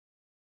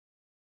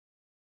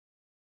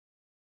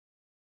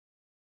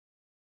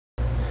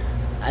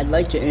I'd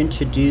like to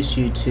introduce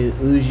you to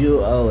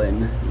Uju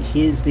Owen.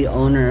 He's the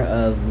owner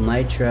of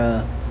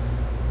Mitra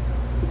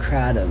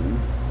Kratom.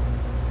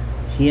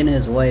 He and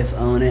his wife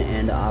own it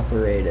and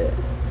operate it.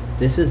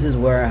 This is his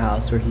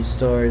warehouse where he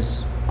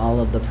stores all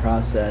of the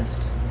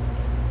processed,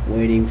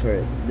 waiting for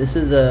it. This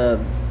is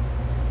a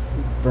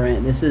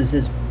brand. This is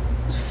his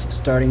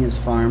starting his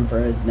farm for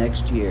his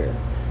next year.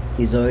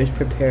 He's always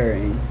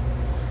preparing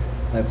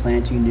by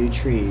planting new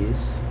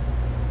trees.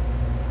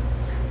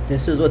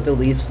 This is what the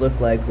leaves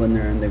look like when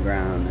they're in the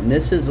ground, and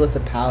this is what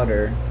the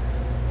powder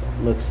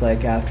looks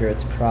like after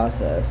it's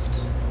processed.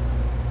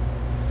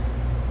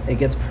 It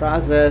gets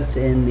processed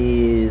in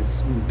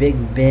these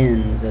big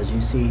bins, as you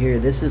see here.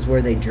 This is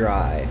where they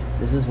dry.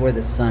 This is where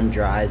the sun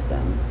dries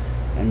them,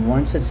 and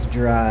once it's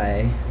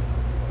dry,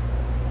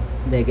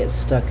 they get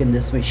stuck in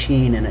this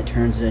machine and it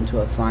turns it into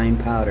a fine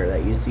powder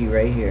that you see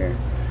right here.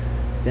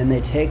 Then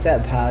they take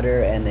that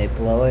powder and they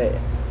blow it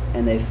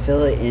and they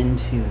fill it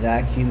into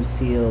vacuum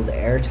sealed,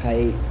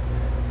 airtight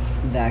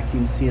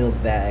vacuum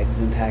sealed bags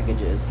and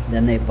packages.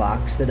 Then they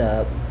box it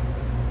up,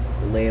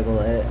 label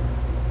it,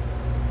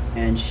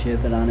 and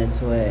ship it on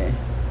its way.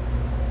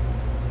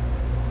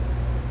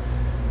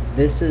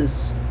 This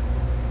is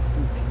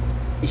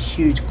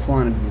huge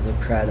quantities of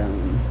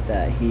kratom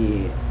that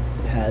he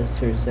has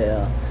for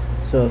sale.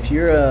 So if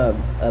you're a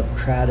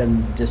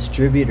kratom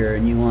distributor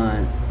and you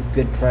want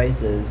good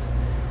prices,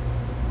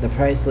 the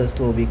price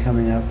list will be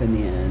coming up in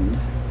the end.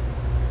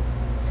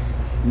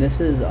 And this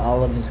is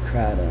all of his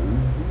kratom.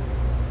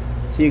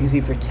 So you can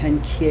see for 10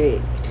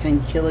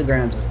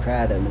 kilograms of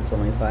kratom, it's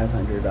only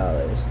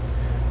 $500.